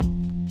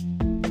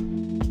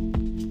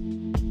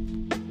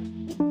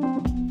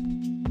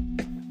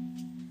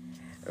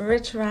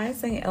Rich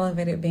Rising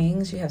Elevated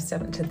Beings, you have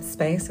stepped into the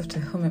space of To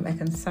Whom It May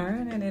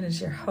Concern, and it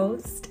is your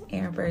host,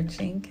 Amber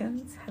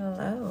Jenkins.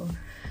 Hello.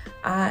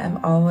 I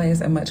am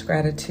always in much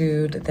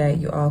gratitude that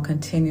you all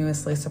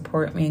continuously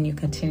support me and you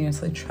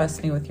continuously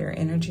trust me with your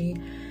energy.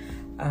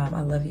 I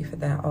love you for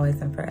that,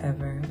 always and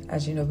forever.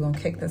 As you know, we're going to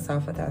kick this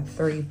off with our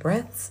 3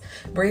 breaths.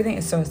 Breathing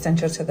is so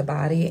essential to the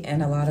body,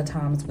 and a lot of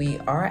times we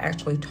are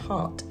actually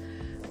taught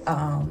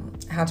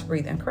how to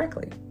breathe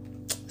incorrectly.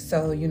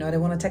 So, they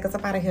want to take us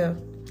up out of here.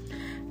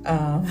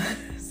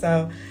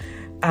 So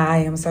I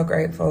am so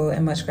grateful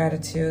and much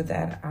gratitude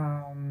that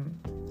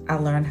I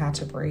learned how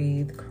to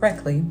breathe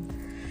correctly.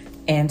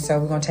 And so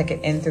we're going to take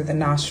it in through the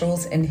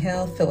nostrils.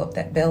 Inhale, fill up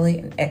that belly,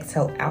 and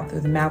exhale out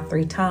through the mouth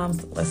 3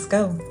 times. Let's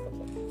go.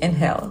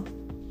 Inhale.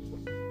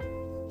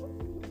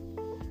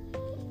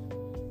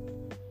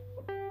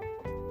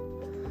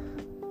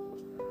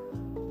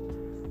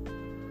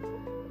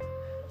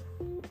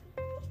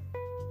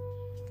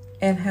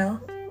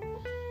 Inhale.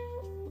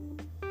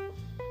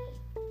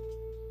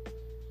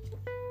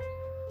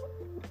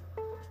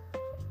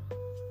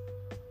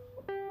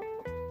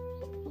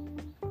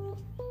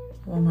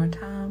 One more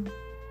time.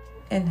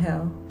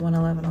 Inhale,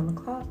 111 on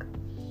the clock.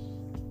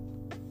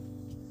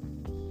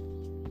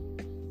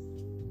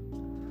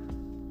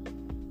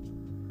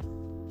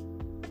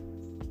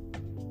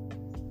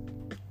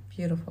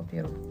 Beautiful,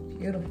 beautiful,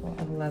 beautiful.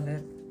 I love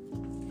it.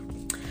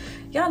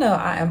 Y'all know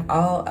I am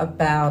all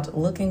about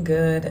looking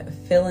good,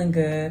 feeling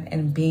good,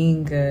 and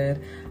being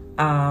good.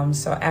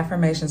 So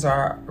affirmations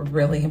are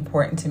really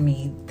important to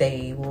me.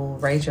 They will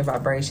raise your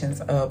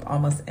vibrations up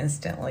almost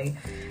instantly.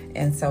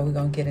 And so we're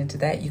going to get into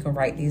that. You can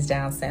write these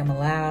down, say them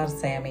aloud,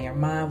 say them in your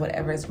mind,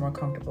 whatever is more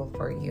comfortable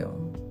for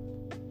you.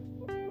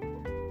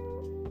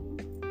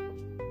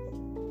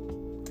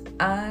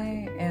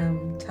 I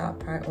am top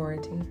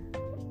priority.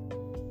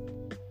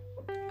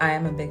 I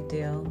am a big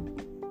deal.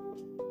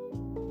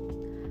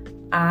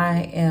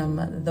 I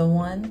am the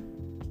one.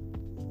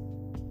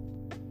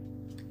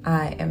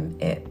 I am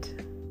it.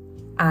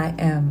 I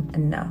am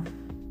enough.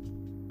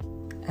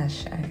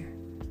 Ashe.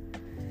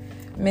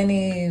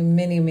 Many,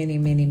 many, many,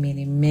 many,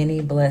 many,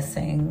 many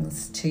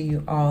blessings to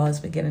you all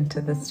as we get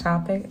into this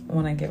topic. I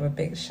want to give a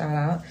big shout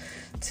out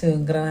to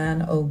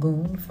Gran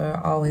Ogun for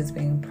always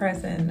being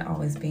present,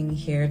 always being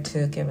here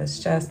to give us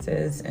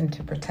justice and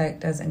to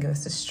protect us and give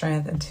us the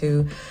strength and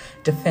to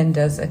defend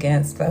us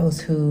against those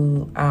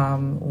who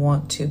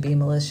want to be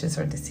malicious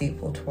or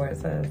deceitful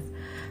towards us.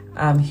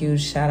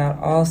 Huge shout out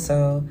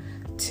also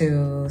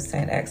to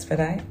Saint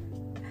Expedite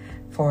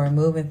for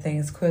moving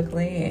things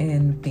quickly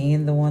and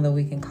being the one that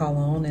we can call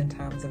on in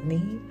times of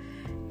need.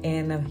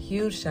 And a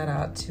huge shout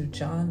out to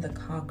John the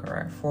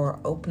Conqueror for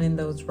opening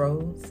those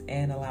roads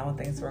and allowing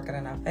things to work out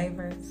in our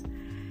favors.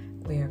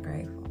 We are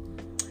grateful.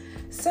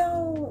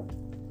 So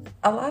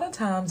a lot of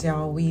times,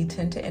 y'all, we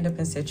tend to end up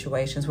in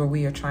situations where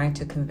we are trying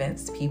to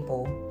convince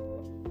people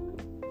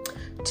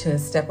to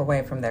step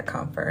away from their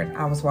comfort.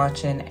 I was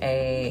watching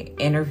an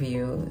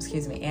interview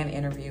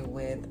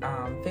with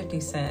 50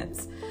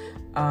 Cent.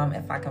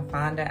 If I can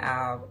find it,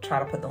 I'll try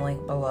to put the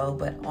link below.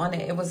 But on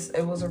it was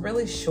a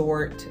really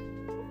short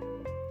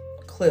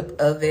clip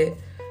of it.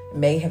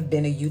 May have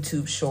been a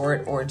YouTube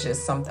short or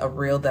just a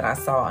reel that I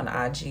saw on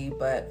IG.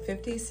 But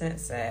 50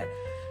 Cent said,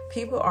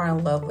 "People are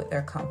in love with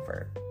their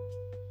comfort."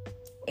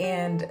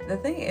 And the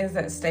thing is,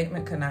 that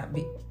statement could not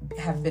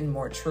have been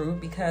more true,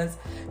 because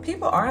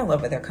people are in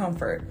love with their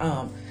comfort.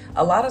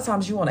 A lot of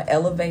times you want to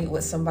elevate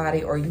with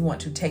somebody or you want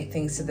to take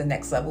things to the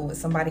next level with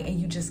somebody, and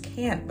you just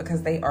can't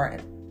because they are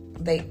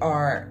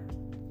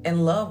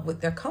in love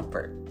with their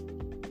comfort.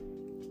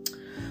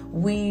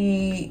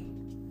 We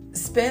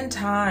spend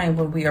time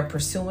when we are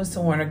pursuing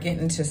someone or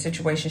getting into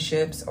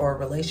situationships or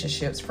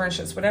relationships,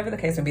 friendships, whatever the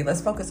case may be.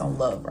 Let's focus on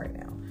love right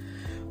now.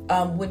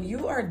 When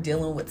you are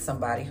dealing with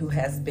somebody who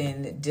has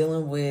been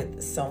dealing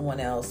with someone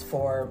else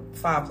for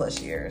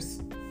 5+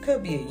 years,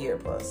 could be a year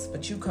plus,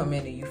 but you come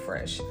in and you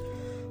fresh.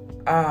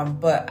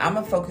 But I'm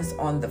gonna focus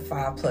on the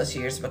 5+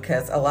 years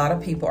because a lot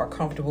of people are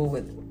comfortable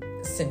with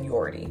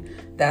seniority.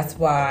 That's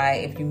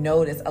why, if you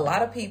notice, a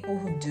lot of people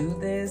who do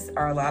this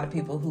are a lot of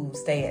people who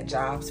stay at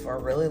jobs for a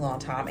really long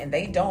time and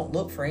they don't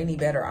look for any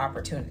better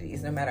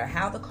opportunities. No matter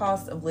how the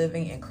cost of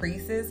living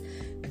increases,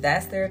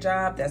 that's their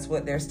job. That's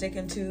what they're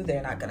sticking to.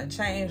 They're not going to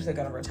change. They're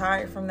going to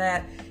retire from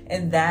that.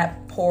 And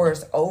that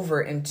pours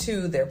over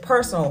into their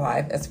personal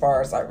life as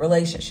far as like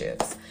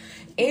relationships.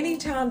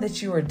 Anytime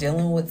that you are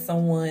dealing with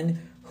someone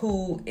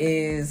who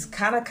is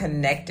kind of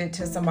connected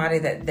to somebody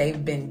that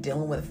they've been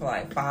dealing with for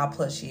like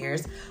 5+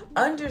 years,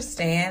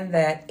 understand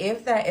that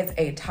if that is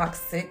a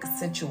toxic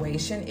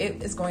situation,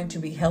 it is going to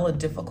be hella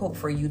difficult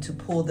for you to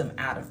pull them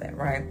out of that,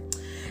 right?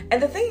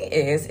 And the thing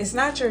is, it's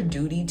not your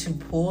duty to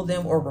pull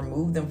them or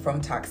remove them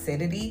from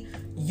toxicity.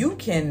 You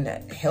can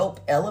help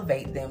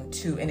elevate them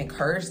to and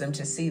encourage them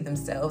to see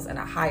themselves in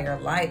a higher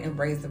light and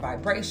raise the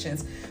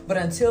vibrations. But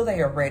until they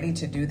are ready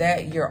to do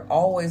that, you're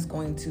always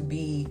going to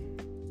be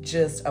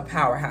just a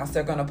powerhouse.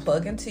 They're going to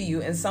plug into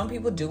you. And some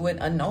people do it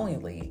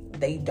unknowingly.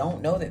 They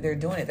don't know that they're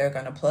doing it. They're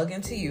going to plug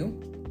into you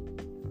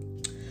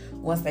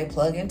Once they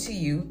plug into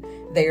you,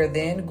 they are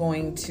then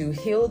going to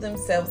heal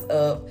themselves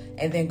up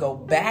and then go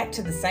back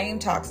to the same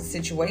toxic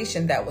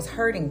situation that was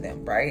hurting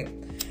them, right?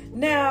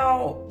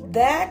 Now,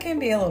 that can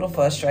be a little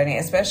frustrating,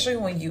 especially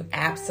when you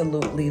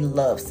absolutely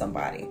love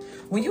somebody.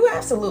 When you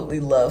absolutely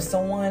love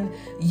someone,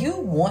 you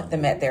want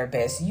them at their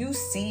best. You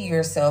see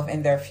yourself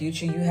in their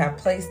future. You have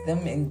placed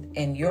them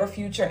in your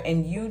future,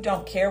 and you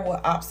don't care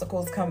what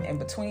obstacles come in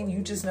between.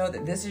 You just know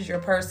that this is your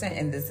person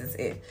and this is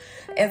it.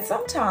 And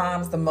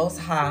sometimes the Most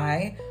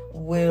High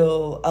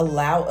will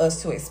allow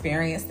us to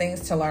experience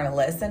things to learn a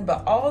lesson,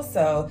 but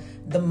also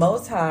the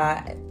Most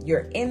High,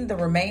 you're in the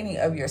remaining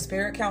of your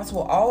spirit counts,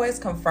 will always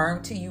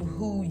confirm to you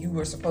who you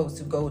were supposed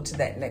to go to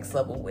that next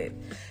level with.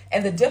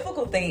 And the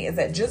difficult thing is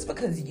that just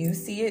because you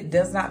see it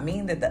does not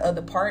mean that the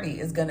other party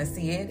is going to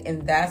see it.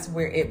 And that's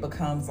where it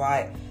becomes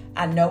like,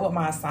 I know what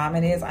my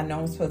assignment is. I know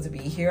I'm supposed to be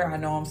here. I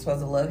know I'm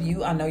supposed to love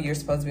you. I know you're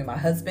supposed to be my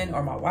husband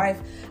or my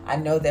wife. I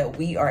know that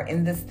we are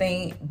in this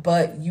thing,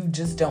 but you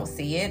just don't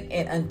see it.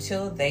 And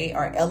until they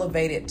are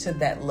elevated to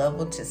that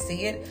level to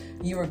see it,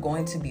 you are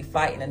going to be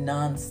fighting a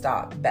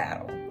nonstop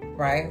battle,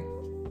 right?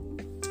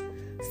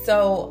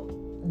 So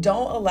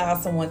don't allow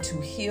someone to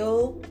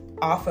heal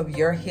off of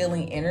your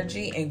healing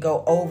energy and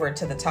go over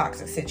to the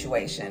toxic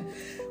situation.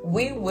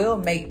 We will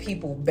make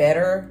people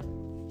better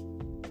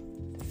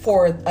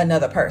for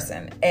another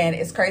person. And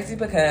it's crazy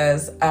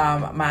because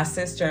my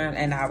sister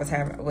and I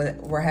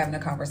were having a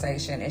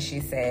conversation, and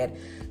she said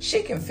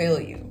she can feel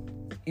you.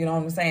 You know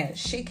what I'm saying?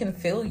 She can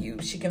feel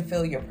you. She can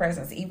feel your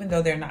presence. Even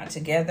though they're not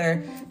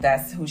together,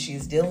 that's who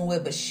she's dealing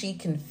with, but she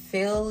can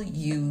feel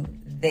you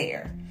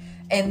there.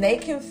 And they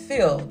can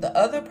feel, the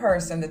other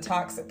person, the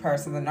toxic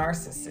person, the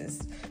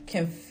narcissist,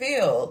 can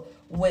feel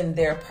when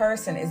their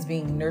person is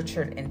being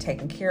nurtured and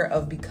taken care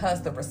of,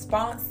 because the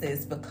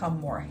responses become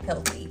more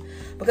healthy.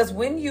 Because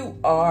when you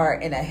are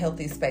in a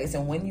healthy space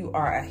and when you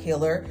are a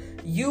healer,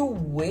 you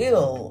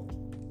will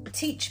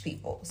teach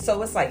people.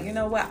 So it's like, you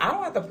know what? I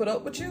don't have to put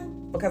up with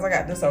you because I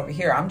got this over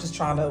here. I'm just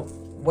trying to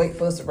wait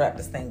for us to wrap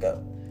this thing up.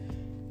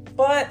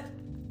 But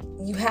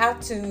you have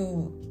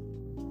to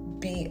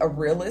be a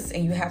realist,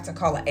 and you have to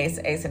call an ace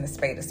a ace and a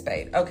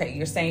spade. Okay,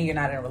 you're saying you're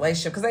not in a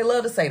relationship, because they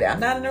love to say that.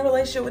 I'm not in a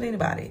relationship with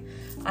anybody.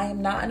 I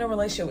am not in a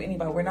relationship with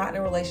anybody. We're not in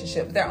a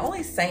relationship. They're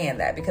only saying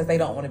that because they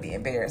don't want to be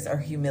embarrassed or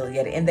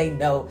humiliated, and they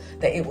know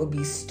that it would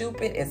be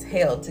stupid as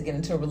hell to get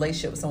into a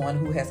relationship with someone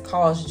who has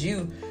caused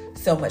you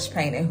so much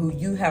pain and who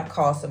you have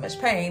caused so much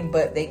pain,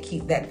 but they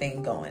keep that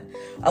thing going.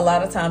 A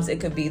lot of times it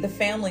could be the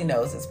family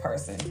knows this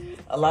person.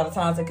 A lot of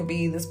times it could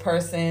be this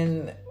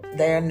person,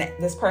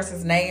 this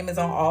person's name is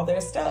on all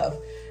their stuff.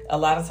 A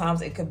lot of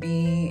times it could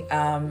be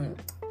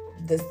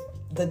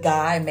the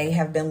guy may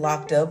have been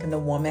locked up and the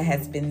woman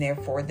has been there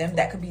for them.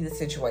 That could be the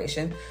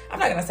situation. I'm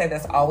not going to say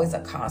that's always a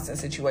constant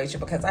situation,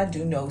 because I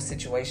do know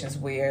situations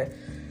where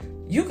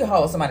you can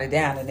hold somebody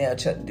down and they'll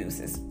chuck the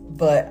deuces.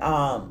 But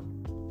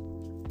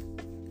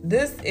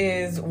this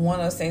is one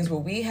of those things where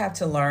we have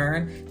to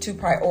learn to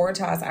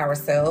prioritize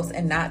ourselves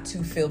and not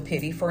to feel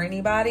pity for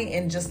anybody,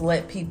 and just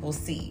let people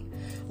see.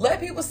 Let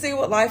people see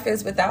what life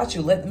is without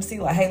you. Let them see,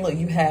 like, hey, look,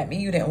 you had me,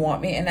 you didn't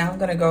want me, and now I'm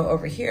going to go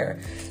over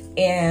here.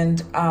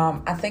 And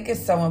I think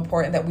it's so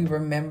important that we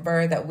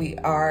remember that we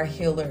are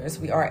healers,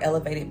 we are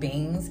elevated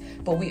beings,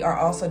 but we are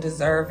also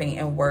deserving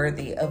and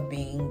worthy of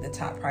being the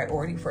top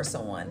priority for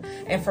someone.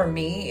 And for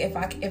me,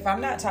 if I'm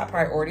not top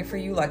priority for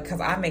you, like,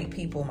 because I make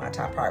people my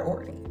top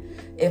priority.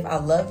 If I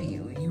love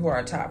you, you are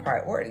a top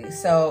priority.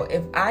 So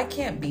if I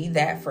can't be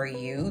that for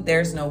you,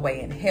 there's no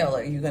way in hell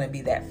are you going to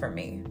be that for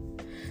me.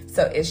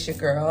 So it's your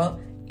girl,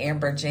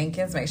 Amber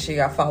Jenkins. Make sure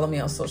y'all follow me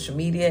on social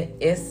media.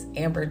 It's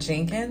Amber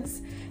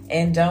Jenkins.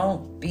 And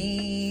don't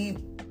be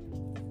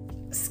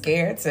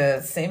scared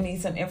to send me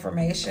some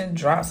information,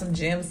 drop some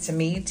gems to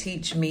me,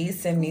 teach me,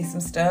 send me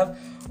some stuff,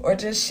 or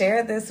just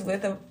share this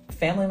with a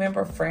family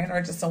member, friend,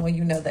 or just someone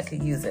you know that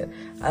could use it.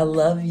 I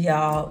love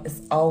y'all.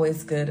 It's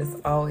always good. It's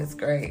always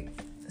great.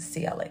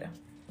 See y'all later.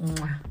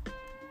 Mwah.